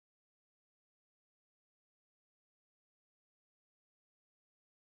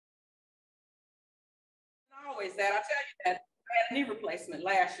always that. I tell you that I had a knee replacement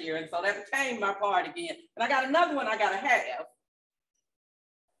last year, and so that became my part again. And I got another one I got to have.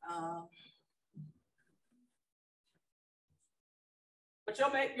 But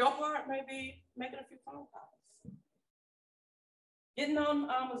your part may be making a few phone calls. Getting on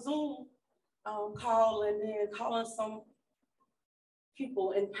a Zoom call and then calling some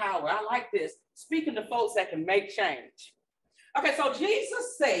people in power. I like this. Speaking to folks that can make change. Okay, so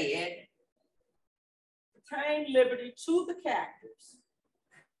Jesus said, proclaim liberty to the captives.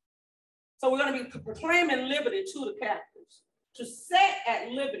 So we're going to be proclaiming liberty to the captives, to set at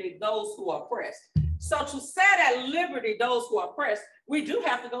liberty those who are oppressed. So to set at liberty those who are oppressed, we do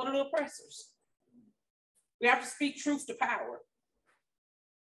have to go to the oppressors. We have to speak truth to power.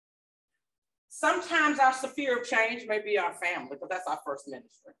 Sometimes our sphere of change may be our family, but that's our first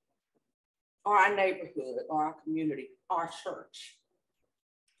ministry, or our neighborhood, or our community, our church,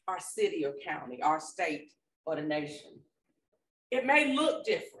 our city or county, our state, or the nation. It may look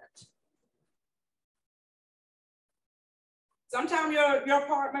different. Sometimes your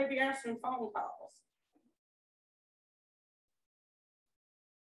part may be answering phone calls.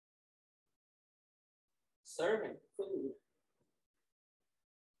 Serving food.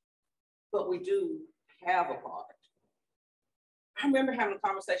 But we do have a part. I remember having a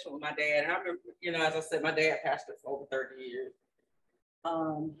conversation with my dad, and I remember, as I said, my dad pastored for over 30 years.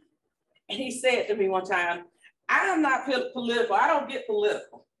 And he said to me one time, I am not political. I don't get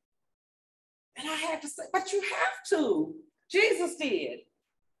political. And I had to say, but you have to. Jesus did.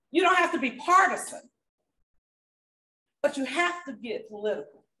 You don't have to be partisan, but you have to get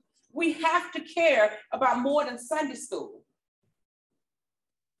political. We have to care about more than Sunday school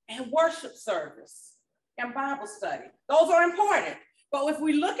and worship service and Bible study. Those are important. But if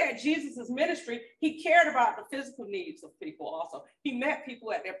we look at Jesus's ministry, he cared about the physical needs of people also. He met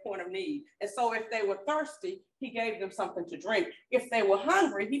people at their point of need. And so if they were thirsty, he gave them something to drink. If they were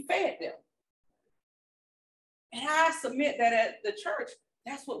hungry, he fed them. And I submit that at the church,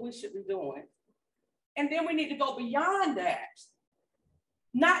 that's what we should be doing. And then we need to go beyond that.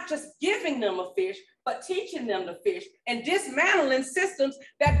 Not just giving them a fish, but teaching them to fish and dismantling systems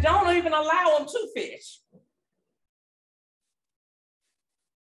that don't even allow them to fish.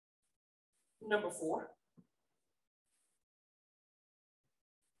 Number 4.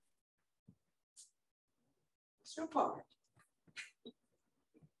 What's your part?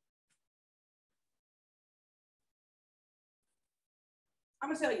 I'm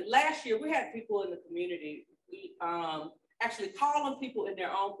gonna tell you, last year we had people in the community, actually calling people in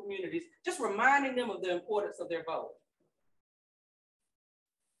their own communities, just reminding them of the importance of their vote.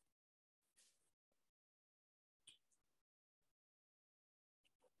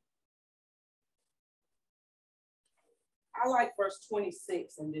 I like verse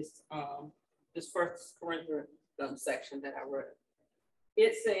 26 in this First Corinthians section that I read.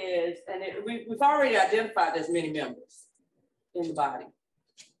 It says, and we've already identified there's many members in the body.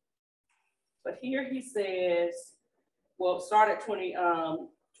 But here he says, well, start at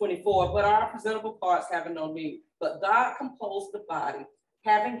 24, but our presentable parts having no need. But God composed the body,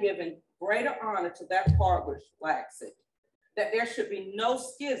 having given greater honor to that part which lacks it, that there should be no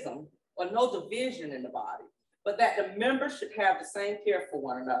schism or no division in the body, but that the members should have the same care for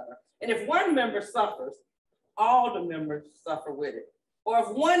one another. And if one member suffers, all the members suffer with it. Or if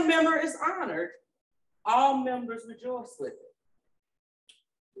one member is honored, all members rejoice with it.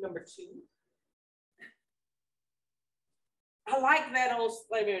 Number 2. I like that old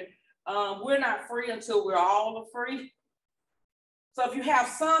statement, we're not free until we're all free. So if you have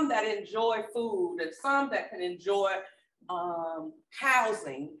some that enjoy food and some that can enjoy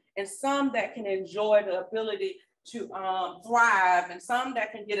housing and some that can enjoy the ability to thrive and some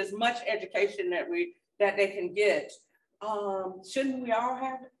that can get as much education that they can get, shouldn't we all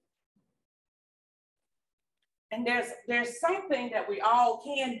have it? And there's something that we all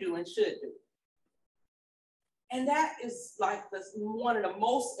can do and should do. And that is like one of the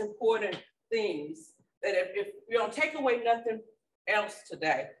most important things that if you don't take away nothing else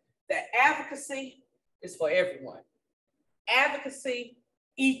today, that advocacy is for everyone. Advocacy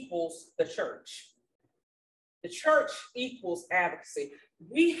equals the church. The church equals advocacy.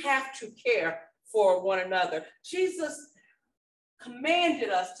 We have to care for one another. Jesus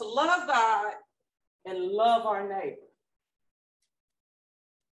commanded us to love God and love our neighbor.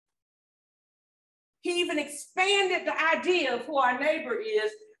 He even expanded the idea of who our neighbor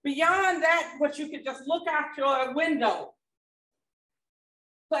is beyond that, what you could just look out your window,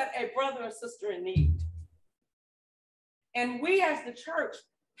 but a brother or sister in need. And we as the church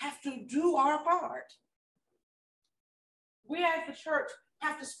have to do our part. We as the church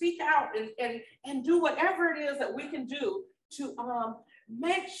have to speak out and do whatever it is that we can do to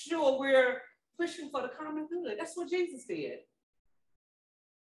make sure we're pushing for the common good. That's what Jesus did.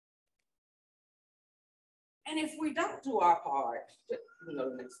 And if we don't do our part, you know,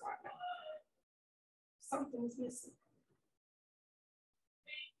 the next slide now, something is missing.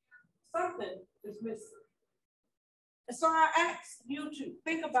 Something is missing. And so I ask you to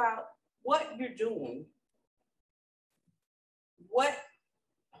think about what you're doing, what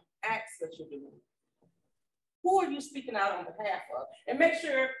acts that you're doing. Who are you speaking out on behalf of? And make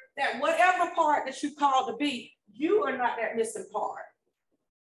sure that whatever part that you're called to be, you are not that missing part.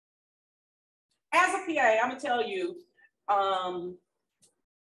 As a PA, I'm gonna tell you,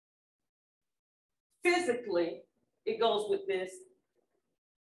 physically, it goes with this,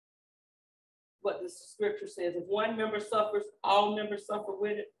 what the scripture says, if one member suffers, all members suffer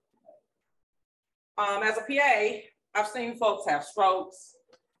with it. As a PA, I've seen folks have strokes,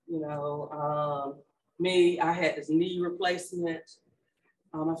 you know, me, I had this knee replacement.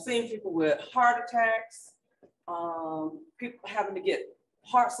 I've seen people with heart attacks, people having to get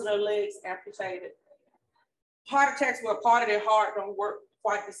parts of their legs amputated. Heart attacks where part of their heart don't work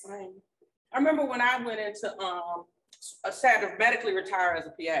quite the same. I remember when I went into, I had to medically retire as a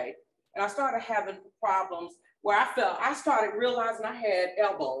PA, and I started having problems where I started realizing I had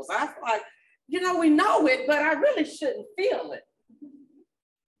elbows. I was like, you know, we know it, but I really shouldn't feel it.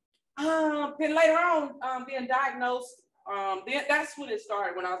 Then later on, being diagnosed, that's when it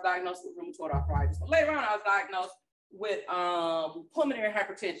started, when I was diagnosed with rheumatoid arthritis. But later on, I was diagnosed with pulmonary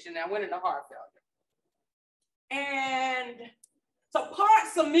hypertension. I went into heart failure. And so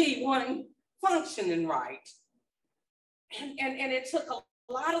parts of me weren't functioning right. And it took a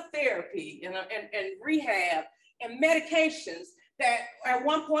lot of therapy and rehab and medications that at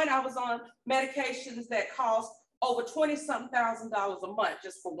one point I was on medications that cost over $20-something thousand a month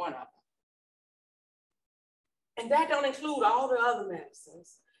just for one of them. And that don't include all the other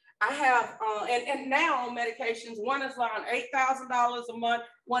medicines. I have, and now on medications, one is around $8,000 a month,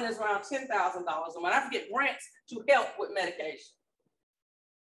 one is around $10,000 a month. I have to get grants to help with medication.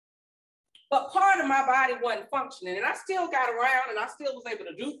 But part of my body wasn't functioning, and I still got around and I still was able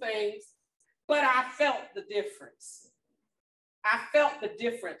to do things, but I felt the difference. I felt the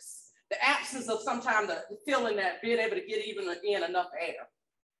difference. The absence of sometimes the feeling that being able to get even in enough air.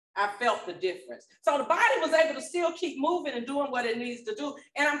 I felt the difference. So the body was able to still keep moving and doing what it needs to do.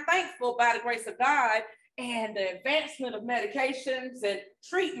 And I'm thankful by the grace of God and the advancement of medications and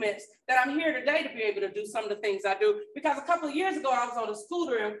treatments that I'm here today to be able to do some of the things I do. Because a couple of years ago, I was on a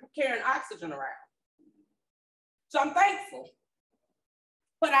scooter and carrying oxygen around. So I'm thankful.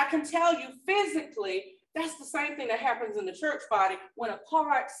 But I can tell you physically, that's the same thing that happens in the church body when a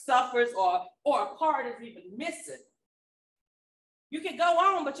part suffers or a part is even missing. You can go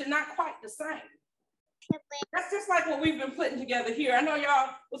on, but you're not quite the same. That's just like what we've been putting together here. I know y'all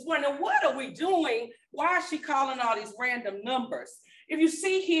was wondering, what are we doing? Why is she calling all these random numbers? If you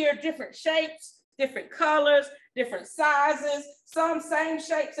see here, different shapes, different colors, different sizes, some same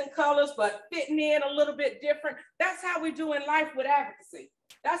shapes and colors, but fitting in a little bit different. That's how we do in life with advocacy.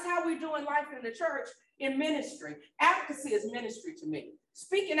 That's how we do in life in the church, in ministry. Advocacy is ministry to me.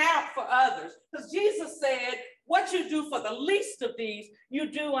 Speaking out for others, because Jesus said, what you do for the least of these,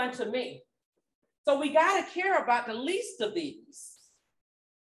 you do unto me. So we got to care about the least of these.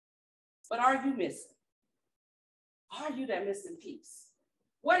 But are you missing? Are you that missing piece?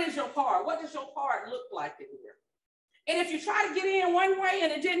 What is your part? What does your part look like in here? And if you try to get in one way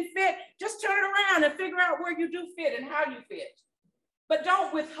and it didn't fit, just turn it around and figure out where you do fit and how you fit. But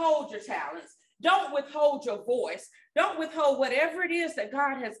don't withhold your talents. Don't withhold your voice. Don't withhold whatever it is that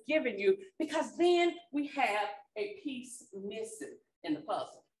God has given you, because then we have a piece missing in the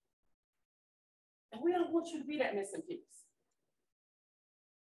puzzle. And we don't want you to be that missing piece.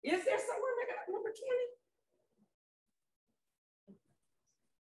 Is there someone that got number 20?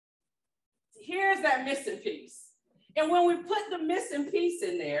 Here's that missing piece. And when we put the missing piece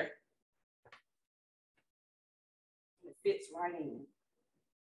in there, it fits right in.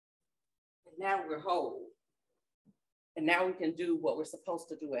 And now we're whole. And now we can do what we're supposed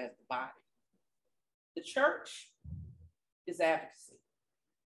to do as the body. The church is advocacy.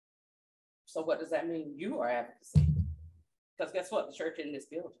 So what does that mean? You are advocacy. Because guess what? The church is in this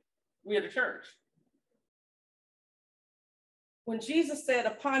building. We are the church. When Jesus said,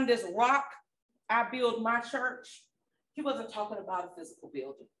 upon this rock, I build my church, he wasn't talking about a physical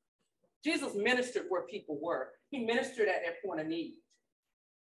building. Jesus ministered where people were. He ministered at their point of need.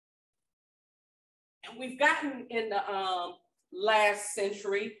 And we've gotten in the last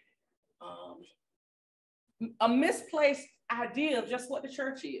century a misplaced idea of just what the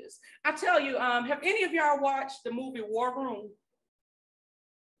church is. I tell you, have any of y'all watched the movie War Room?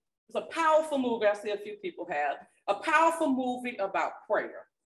 It's a powerful movie. I see a few people have. A powerful movie about prayer.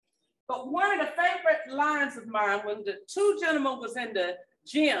 But one of the favorite lines of mine, when the two gentlemen was in the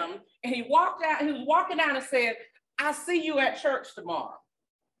gym and he was walking down and said, "I see you at church tomorrow."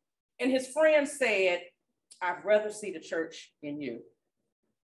 And his friend said, "I'd rather see the church in you."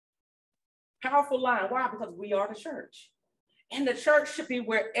 Powerful line. Why? Because we are the church. And the church should be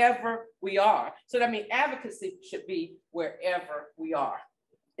wherever we are. So that means advocacy should be wherever we are.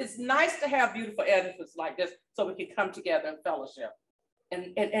 It's nice to have beautiful edifices like this so we can come together in fellowship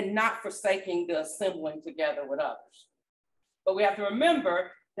and not forsaking the assembling together with others. But we have to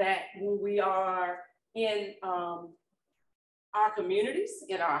remember that when we are in our communities,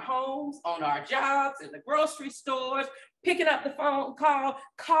 in our homes, on our jobs, in the grocery stores, picking up the phone call,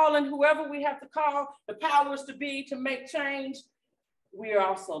 calling whoever we have to call, the powers to be to make change, we are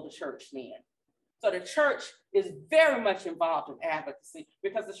also the church then. So the church is very much involved in advocacy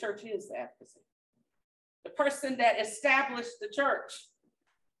because the church is the advocacy. The person that established the church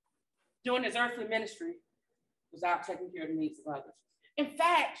doing his earthly ministry was out taking care of the needs of others. In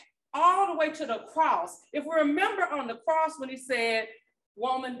fact, all the way to the cross, if we remember on the cross when he said,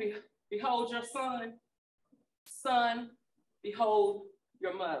 "Woman, behold your son, son, behold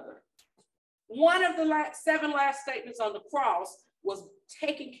your mother." One of the 7 last statements on the cross was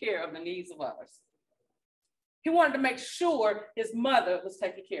taking care of the needs of others. He wanted to make sure his mother was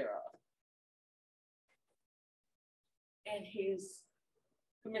taken care of. And he's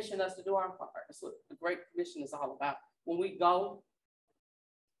commissioned us to do our part. That's what the Great Commission is all about. When we go,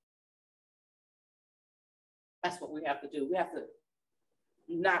 that's what we have to do. We have to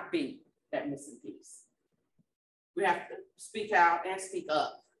not be that missing piece. We have to speak out and speak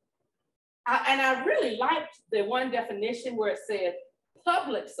up. And I really liked the one definition where it said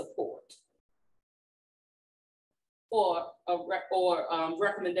public support or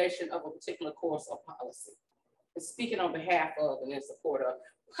recommendation of a particular course or policy. And speaking on behalf of and in support of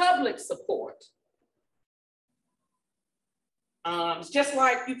public support. It's just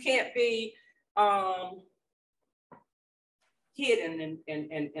like you can't be hidden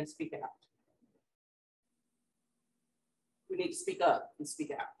and speak out. We need to speak up and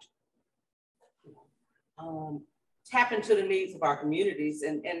speak out. Tap into the needs of our communities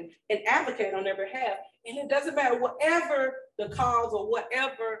and advocate on their behalf. And it doesn't matter whatever the cause or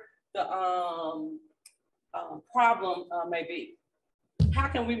whatever the problem may be. How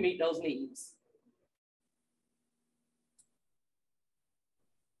can we meet those needs?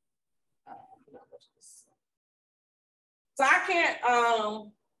 So I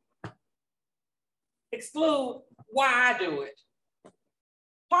can't exclude why I do it.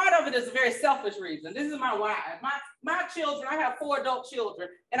 Part of it is a very selfish reason. This is my why. My children, I have 4 adult children,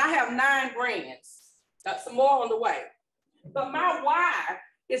 and I have 9 grands. Some more on the way. But my why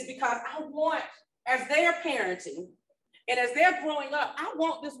is because I want, as they're parenting, and as they're growing up, I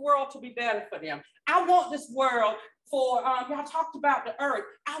want this world to be better for them. I want this world for, y'all talked about the earth.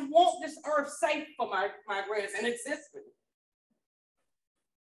 I want this earth safe for my grands and existing.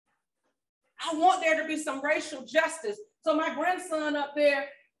 I want there to be some racial justice. So my grandson up there,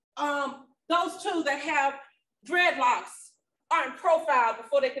 those 2 that have dreadlocks are in profile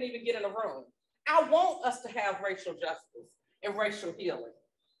before they can even get in a room. I want us to have racial justice and racial healing.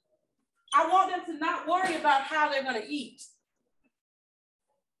 I want them to not worry about how they're going to eat.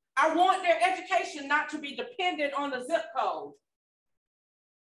 I want their education not to be dependent on the zip code.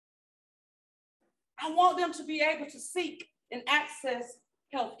 I want them to be able to seek and access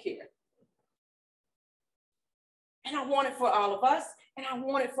health care. And I want it for all of us, and I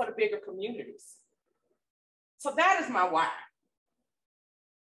want it for the bigger communities. So that is my why.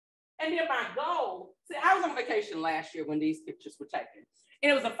 And then my goal, see, I was on vacation last year when these pictures were taken.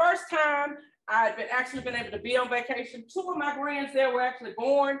 And it was the first time I'd actually been able to be on vacation. 2 of my grands there were actually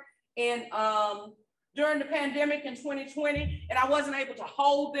born during the pandemic in 2020, and I wasn't able to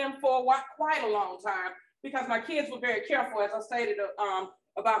hold them for quite a long time because my kids were very careful, as I stated,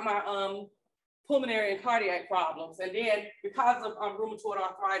 about my pulmonary and cardiac problems. And then because of rheumatoid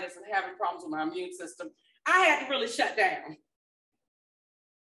arthritis and having problems with my immune system, I had to really shut down.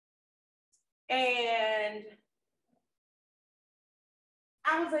 And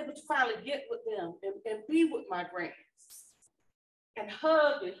I was able to finally get with them and be with my grands and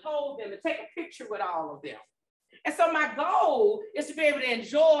hug and hold them and take a picture with all of them. And so my goal is to be able to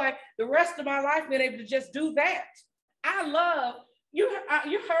enjoy the rest of my life being able to just do that. I love, you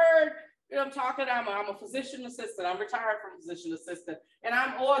heard You know, I'm talking, I'm a physician assistant. I'm retired from physician assistant, and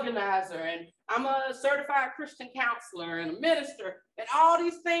I'm organizer, and I'm a certified Christian counselor and a minister and all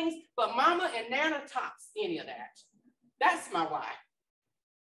these things, but mama and Nana tops any of that. That's my why.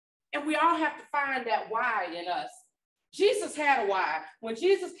 And we all have to find that why in us. Jesus had a why. When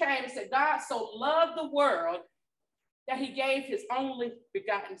Jesus came and said, God so loved the world that he gave his only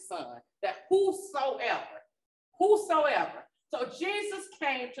begotten son, that whosoever. So Jesus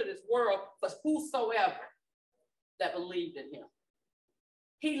came to this world for whosoever that believed in him.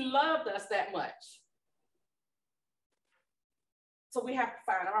 He loved us that much. So we have to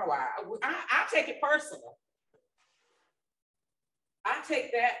find our why. I take it personal. I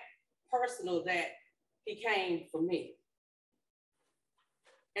take that personal that he came for me.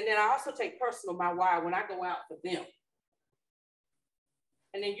 And then I also take personal my why when I go out for them.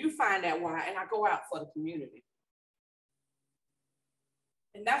 And then you find that why, and I go out for the community.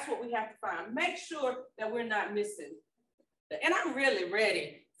 And that's what we have to find. Make sure that we're not missing. And I'm really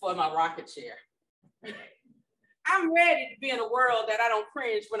ready for my rocket chair. I'm ready to be in a world that I don't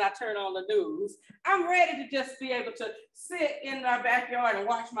cringe when I turn on the news. I'm ready to just be able to sit in my backyard and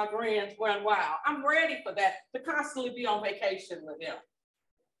watch my grands run wild. I'm ready for that, to constantly be on vacation with them.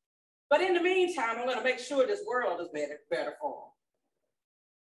 But in the meantime, I'm going to make sure this world is better for them.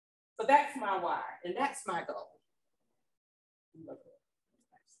 So that's my why, and that's my goal.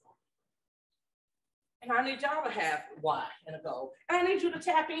 And I need y'all to have a why and a goal. And I need you to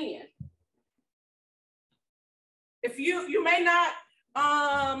tap in. If you may not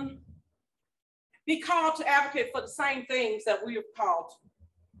be called to advocate for the same things that we are called to.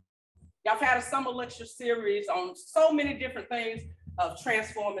 Y'all have had a summer lecture series on so many different things of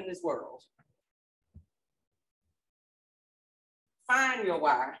transforming this world. Find your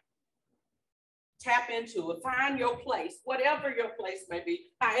why. Tap into it. Find your place, whatever your place may be,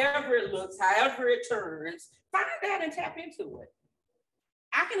 however it looks, however it turns. Find that and tap into it.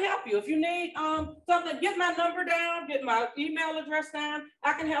 I can help you. If you need something, get my number down, get my email address down.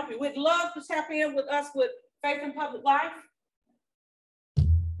 I can help you. We'd love to tap in with us with Faith in Public Life,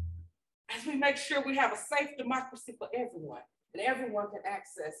 as we make sure we have a safe democracy for everyone, and everyone can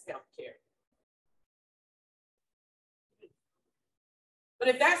access health care. But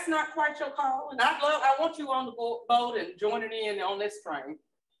if that's not quite your call, and I want you on the boat and joining in on this train.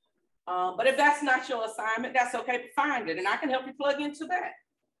 But if that's not your assignment, that's okay, but find it, and I can help you plug into that.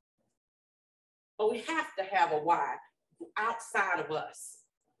 But we have to have a why outside of us.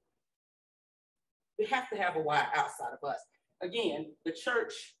 We have to have a why outside of us. Again, the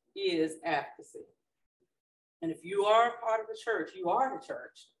church is advocacy. And if you are a part of the church, you are the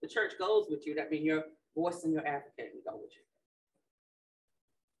church. The church goes with you. That means your voice and your advocating go with you.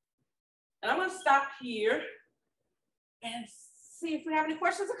 And I'm going to stop here and see if we have any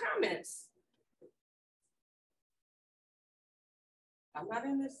questions or comments. I'm not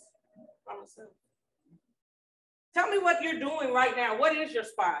in this by myself. Tell me what you're doing right now. What is your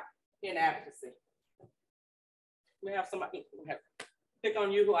spot in advocacy? We have somebody pick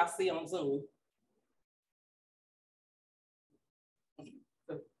on you who I see on Zoom.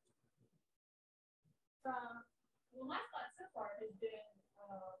 Well, my spot so far has been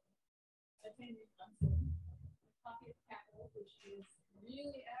attending Zoom, Coffee at the Capitol, which is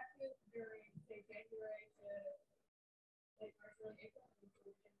really active during, say, January to late March, early April.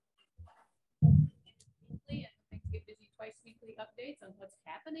 Weekly, and things get busy twice weekly updates on what's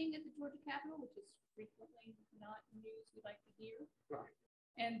happening at the Georgia Capitol, which is frequently not news we like to hear. Right.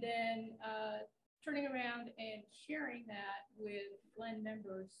 And then turning around and sharing that with Glenn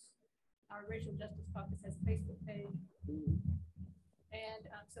members. Our Racial Justice Caucus has a Facebook page. And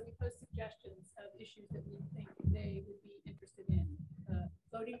so we post suggestions of issues that we think they would be interested in.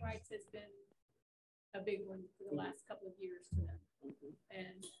 Voting rights has been a big one for the last couple of years to them,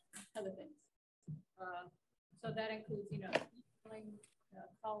 and other things. So that includes,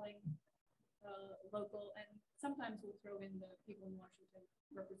 calling local, and sometimes we'll throw in the people in Washington,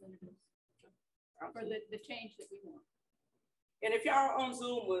 representatives, for the change that we want. And if y'all on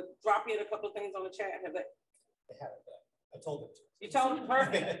Zoom, would drop in a couple of things on the chat. Have they? They haven't done. I told them to. You told them?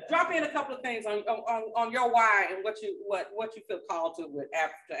 Perfect. Drop in a couple of things on your why and what you feel called to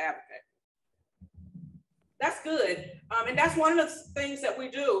advocate. That's good. And that's one of the things that we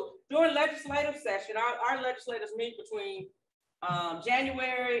do during legislative session. Our legislators meet between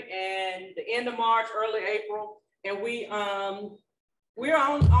January and the end of March, early April, and we're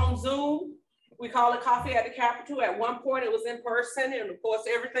on Zoom. We call it Coffee at the Capitol. At one point, it was in person, and of course,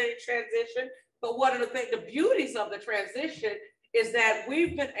 everything transitioned. But one of the beauties of the transition is that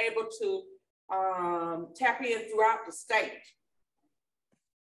we've been able to tap in throughout the state.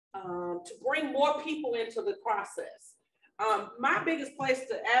 to bring more people into the process. My biggest place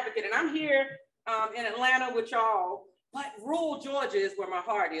to advocate, and I'm here in Atlanta with y'all, but rural Georgia is where my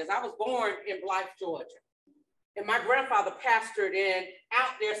heart is. I was born in Blythe, Georgia. And my grandfather pastored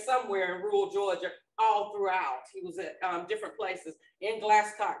out there somewhere in rural Georgia all throughout. He was at different places in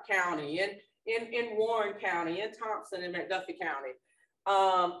Glasscock County, in Warren County, in Thompson, and McDuffie County.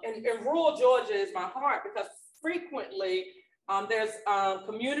 And rural Georgia is my heart because frequently there's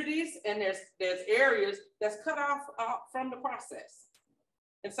communities and there's areas that's cut off from the process.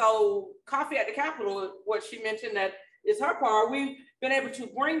 And so Coffee at the Capitol, what she mentioned that is her part, we've been able to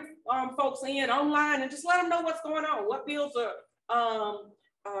bring folks in online and just let them know what's going on, what bills are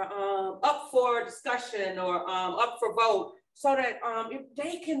up for discussion or up for vote, so that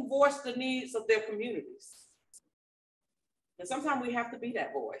they can voice the needs of their communities. And sometimes we have to be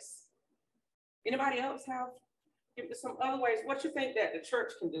that voice. Anybody else have some other ways? What you think that the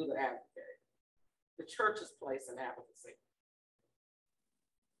church can do to advocate? The church's place in advocacy.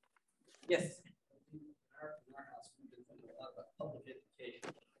 Yes. In our house, we've been thinking a lot about public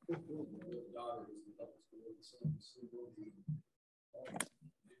education. With daughters in public schools,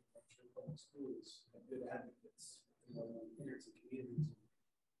 public schools have good advocates, parents and communities.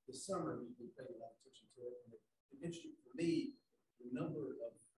 This summer, we've been paying a lot of attention to it. And it's interesting for me, the number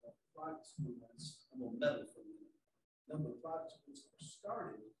of private schools, I'm going to medal for them. The number of private schools are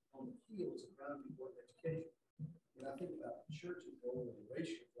started on the heels of grounding for education. When I think about the church's role in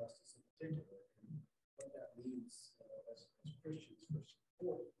racial justice in particular, and what that means as Christians for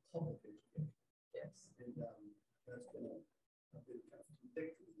support public education. Yes. And that's been I've been kind of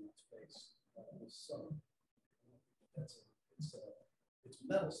convicted in that space this summer. It's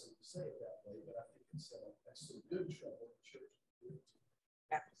meddlesome to say it that way, but I think that's some good trouble in the church.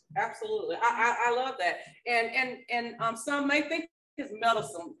 Absolutely, I love that, and some may think it's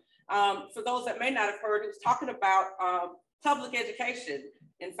meddlesome. For those that may not have heard, he was talking about public education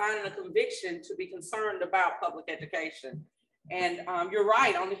and finding a conviction to be concerned about public education. And you're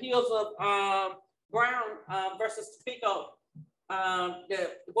right, on the heels of Brown versus Topeka,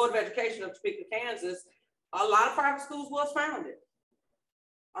 the Board of Education of Topeka, Kansas, a lot of private schools was founded.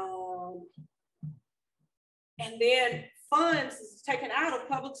 And then funds is taken out of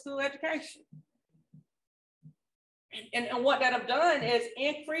public school education. And what that have done is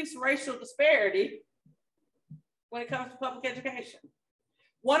increase racial disparity when it comes to public education.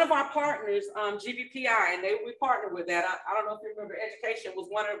 One of our partners, GBPI, and we partner with that. I don't know if you remember, education was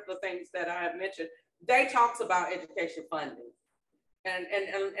one of the things that I have mentioned. They talks about education funding. And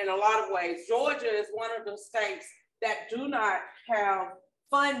in a lot of ways, Georgia is one of the states that do not have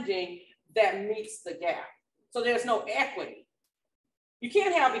funding that meets the gap. So there's no equity. You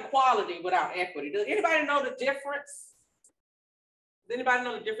can't have equality without equity. Does anybody know the difference? Does anybody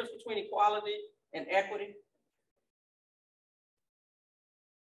know the difference between equality and equity?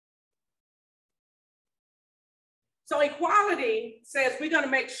 So equality says we're going to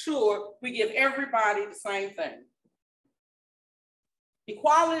make sure we give everybody the same thing.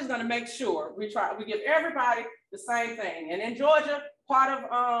 Equality is going to make sure we give everybody the same thing. And in Georgia, part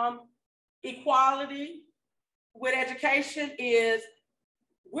of equality with education is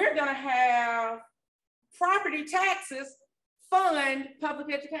we're going to have property taxes fund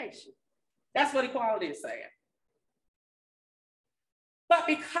public education. That's what equality is saying. But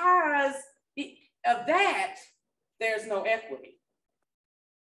because of that, there's no equity.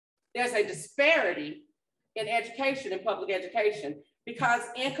 There's a disparity in education, in public education, because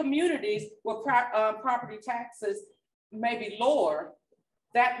in communities where property taxes may be lower,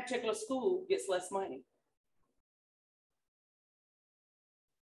 that particular school gets less money.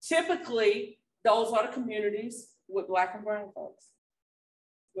 Typically, those are the communities with Black and brown folks,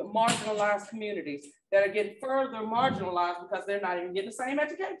 with marginalized communities that are getting further marginalized because they're not even getting the same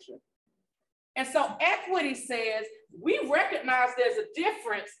education. And so equity says, we recognize there's a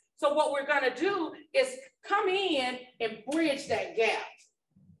difference. So what we're gonna do is come in and bridge that gap.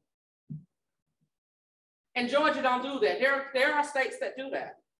 And Georgia don't do that. There are states that do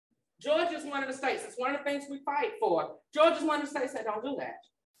that. Georgia is one of the states. It's one of the things we fight for. Georgia is one of the states that don't do that.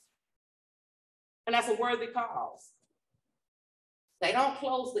 And that's a worthy cause. They don't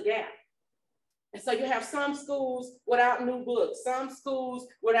close the gap. And so you have some schools without new books, some schools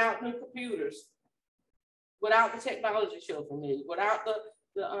without new computers, without the technology children need, without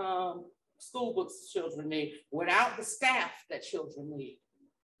the school books children need, without the staff that children need.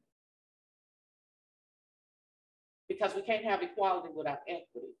 Because we can't have equality without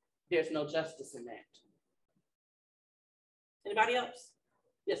equity. There's no justice in that. Anybody else?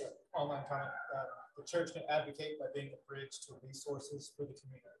 Yes, sir. All my time, the church can advocate by being a bridge to resources for the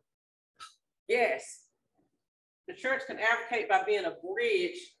community. Yes. The church can advocate by being a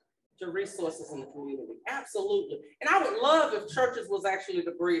bridge to resources in the community. Absolutely. And I would love if churches was actually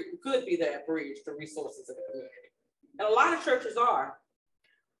the bridge, could be that bridge to resources in the community. And a lot of churches are.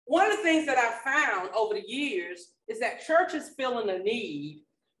 One of the things that I've found over the years is that churches feeling a need,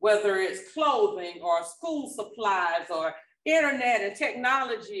 whether it's clothing or school supplies or internet and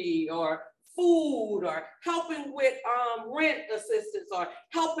technology or food or helping with rent assistance or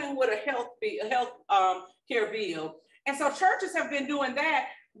helping with a health care bill. And so churches have been doing that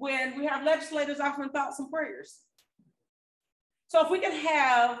when we have legislators offering thoughts and prayers. So if we can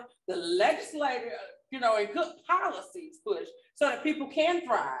have the legislator, and good policies pushed so that people can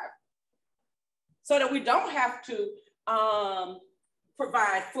thrive, so that we don't have to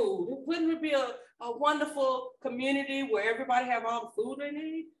provide food. Wouldn't it be a wonderful community where everybody have all the food they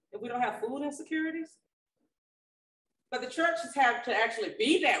need if we don't have food insecurities? But the churches have to actually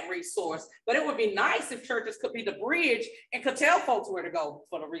be that resource. But it would be nice if churches could be the bridge and could tell folks where to go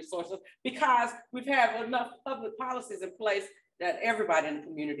for the resources, because we've had enough public policies in place that everybody in the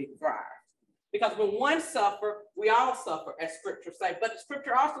community thrives. Because when one suffers, we all suffer, as scripture says. But the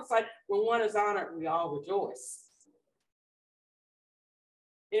scripture also says, when one is honored, we all rejoice.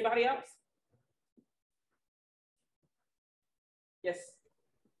 Anybody else? Yes.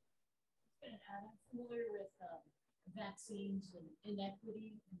 I'm familiar with vaccines and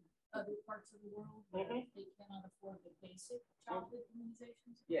inequity in other parts of the world where they cannot afford the basic childhood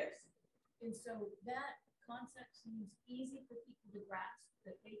immunizations. Yes. And so that concept seems easy for people to grasp,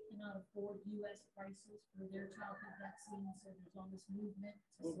 that they cannot afford U.S. prices for their childhood vaccines, so there's all this movement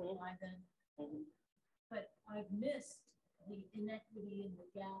to supply them. But I've missed the inequity and the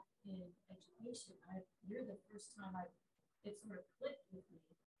gap in education. You're the first time it sort of clicked with me.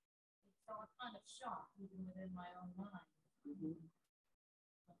 So I'm kind of shocked even within my own mind.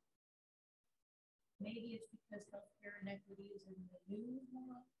 Maybe it's because healthcare inequity is in the news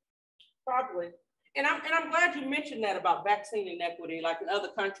more. Probably. And I'm glad you mentioned that about vaccine inequity, like in other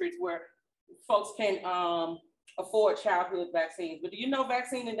countries where folks can afford childhood vaccines. But do you know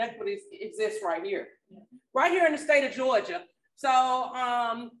vaccine inequities exist right here? Right here in the state of Georgia.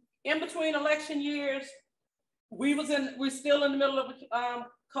 So in between election years, we're still in the middle of a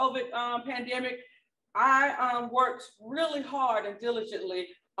COVID pandemic. I worked really hard and diligently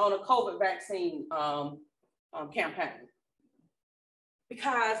on a COVID vaccine campaign,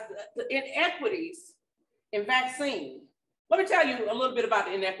 because the inequities in vaccine. Let me tell you a little bit about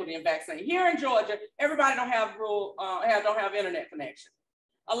the inequity in vaccine. Here in Georgia, everybody don't have internet connection.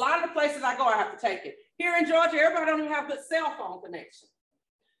 A lot of the places I go, I have to take it. Here in Georgia, everybody don't even have good cell phone connection.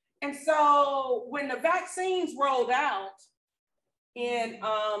 And so when the vaccines rolled out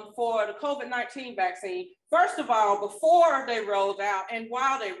for the COVID-19 vaccine, first of all, before they rolled out and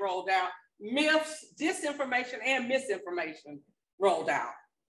while they rolled out, myths, disinformation, and misinformation rolled out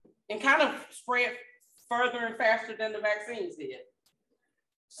and kind of spread further and faster than the vaccines did.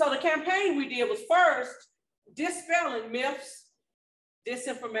 So the campaign we did was first dispelling myths,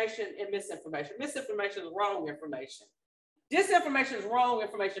 disinformation, and misinformation. Misinformation is wrong information. Disinformation is wrong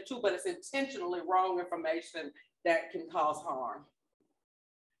information too, but it's intentionally wrong information that can cause harm.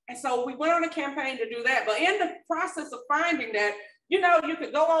 And so we went on a campaign to do that. But in the process of finding that, you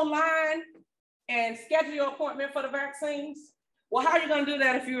could go online and schedule your appointment for the vaccines. Well, how are you going to do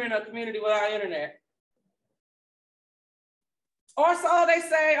that if you're in a community without internet? Or so they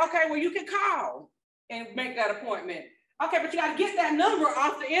say, okay, well, you can call and make that appointment. Okay, but you got to get that number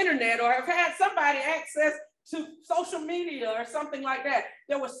off the internet or have had somebody access to social media or something like that.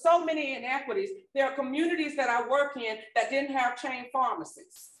 There were so many inequities. There are communities that I work in that didn't have chain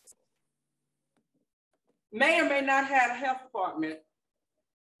pharmacies. May or may not have a health department.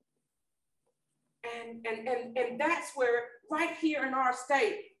 And that's where, right here in our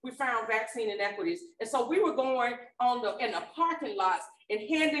state, we found vaccine inequities. And so we were going in the parking lots and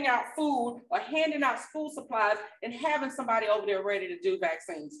handing out food or handing out school supplies and having somebody over there ready to do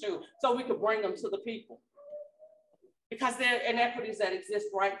vaccines too, so we could bring them to the people. Because there are inequities that exist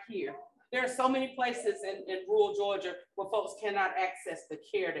right here. There are so many places in rural Georgia where folks cannot access the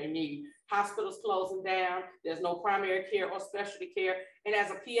care they need. Hospitals closing down, there's no primary care or specialty care. And as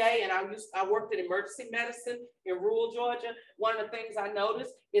a PA, and I worked in emergency medicine in rural Georgia, one of the things I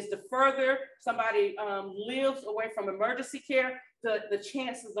noticed is the further somebody lives away from emergency care, the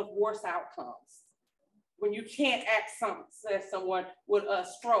chances of worse outcomes. When you can't access someone with a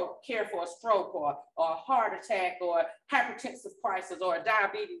stroke, care for a stroke or a heart attack or hypertensive crisis or a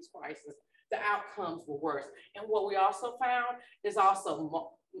diabetes crisis. the outcomes were worse. And what we also found is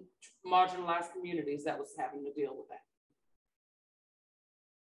also marginalized communities that was having to deal with that.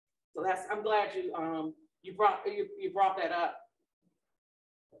 So I'm glad you brought that up.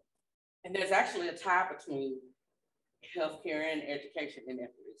 And there's actually a tie between healthcare and education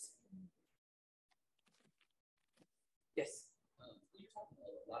inequities. Yes. You talked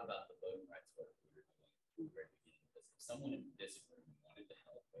a lot about the voting rights work we were doing at the very beginning. If someone in this room wanted to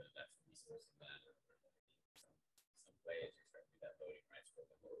help, whether that's a resource of that or some way as you're starting to do that voting rights work,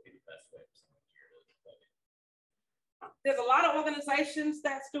 what would be the best way for someone here to vote? There's a lot of organizations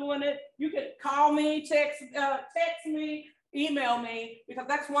that's doing it. You can call me, text me, email me, because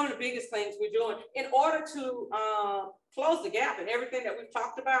that's one of the biggest things we're doing in order to close the gap in everything that we've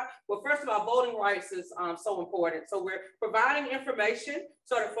talked about. Well, first of all, voting rights is so important. So we're providing information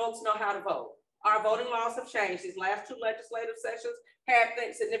so that folks know how to vote. Our voting laws have changed. These last 2 legislative sessions have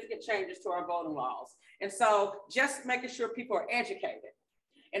significant changes to our voting laws. And so just making sure people are educated.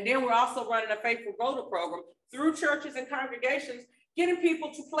 And then we're also running a faithful voter program through churches and congregations, getting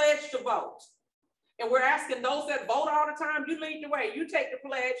people to pledge to vote. And we're asking those that vote all the time, you lead the way. You take the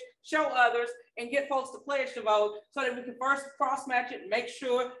pledge, show others, and get folks to pledge to vote so that we can first cross-match it, make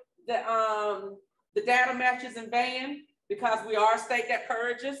sure that the data matches in van, because we are a state that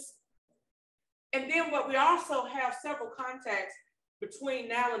purges. And then what we also have several contacts between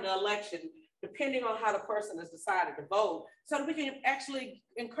now and the election, depending on how the person has decided to vote, so that we can actually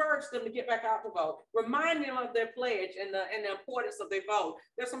encourage them to get back out to vote, remind them of their pledge and the importance of their vote.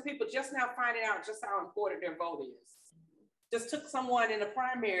 There's some people just now finding out just how important their vote is. Just took someone in a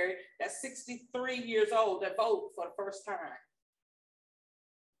primary that's 63 years old that voted for the first time.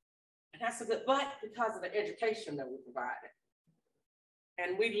 And that's a good, but because of the education that we provided.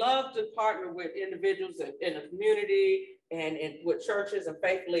 And we love to partner with individuals in the community and with churches and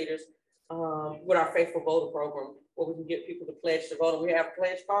faith leaders with our Faithful Voter program, where we can get people to pledge to vote. And we have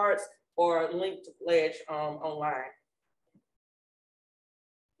pledge cards or a link to pledge online.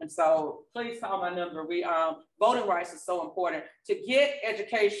 And so please call my number. Voting rights is so important to get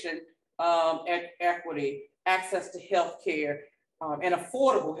education, equity, access to health care, and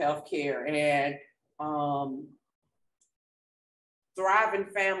affordable health care, and thriving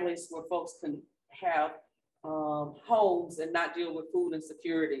families where folks can have homes and not deal with food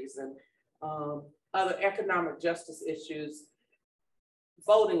insecurities and other economic justice issues.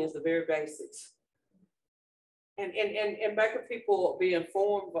 Voting is the very basics. And making people be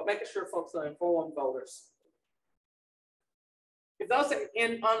informed, but making sure folks are informed voters. If those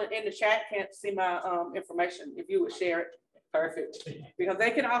in the chat can't see my information, if you would share it, perfect. Because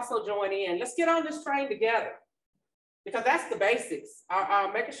they can also join in. Let's get on this train together. Because that's the basics.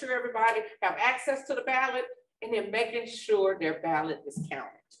 Making sure everybody have access to the ballot, and then making sure their ballot is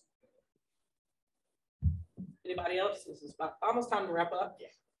counted. Anybody else? This is almost time to wrap up. Yeah.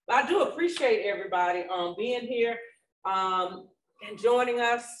 But I do appreciate everybody being here and joining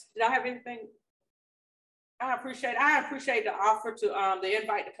us. Did I have anything? I appreciate the offer to the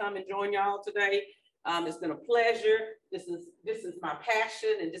invite to come and join y'all today. It's been a pleasure. This is my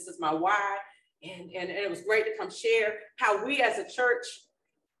passion, and this is my why. And it was great to come share how we as a church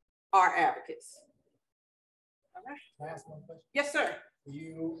are advocates. All right. Can I ask one question? Yes, sir. Will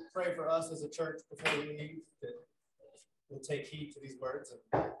you pray for us as a church before we leave, that we'll take heed to these words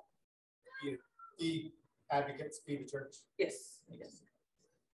and be advocates, be the church? Yes. Yes.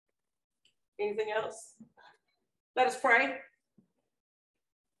 Anything else? Let us pray.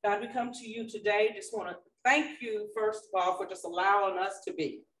 God, we come to you today. Just want to thank you, first of all, for just allowing us to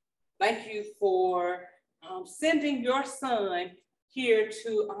be. Thank you for sending your son here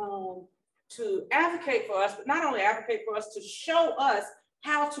to advocate for us, but not only advocate for us, to show us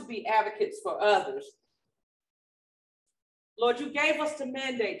how to be advocates for others. Lord, you gave us the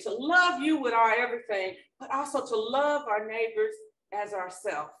mandate to love you with our everything, but also to love our neighbors as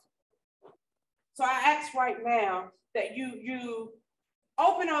ourselves. So I ask right now that you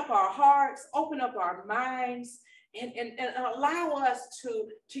open up our hearts, open up our minds, and allow us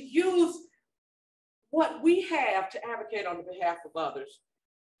to use what we have to advocate on behalf of others.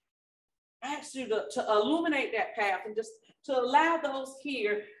 I ask you to illuminate that path and just to allow those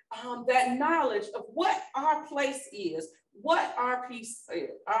here that knowledge of what our place is, what our piece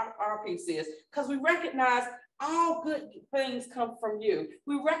is, because we recognize all good things come from you.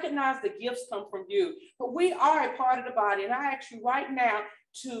 We recognize the gifts come from you, but we are a part of the body. And I ask you right now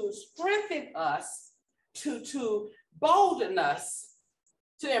to strengthen us, to bolden us,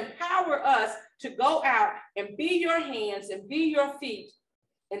 to empower us to go out and be your hands and be your feet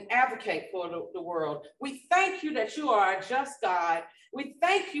and advocate for the world. We thank you that you are a just God. We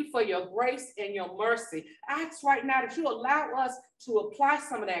thank you for your grace and your mercy. I ask right now that you allow us to apply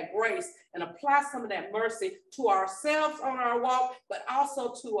some of that grace and apply some of that mercy to ourselves on our walk, but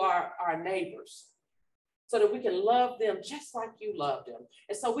also to our neighbors, so that we can love them just like you love them.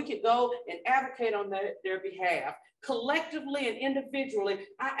 And so we can go and advocate on their behalf. Collectively and individually,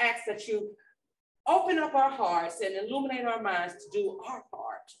 I ask that you open up our hearts and illuminate our minds to do our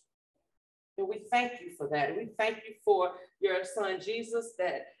part. And we thank you for that. And we thank you for your son, Jesus,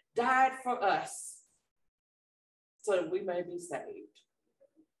 that died for us so that we may be saved.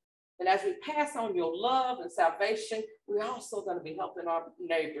 And as we pass on your love and salvation, we're also going to be helping our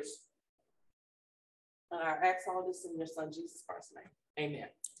neighbors. And I ask all this in your son, Jesus Christ's name. Amen.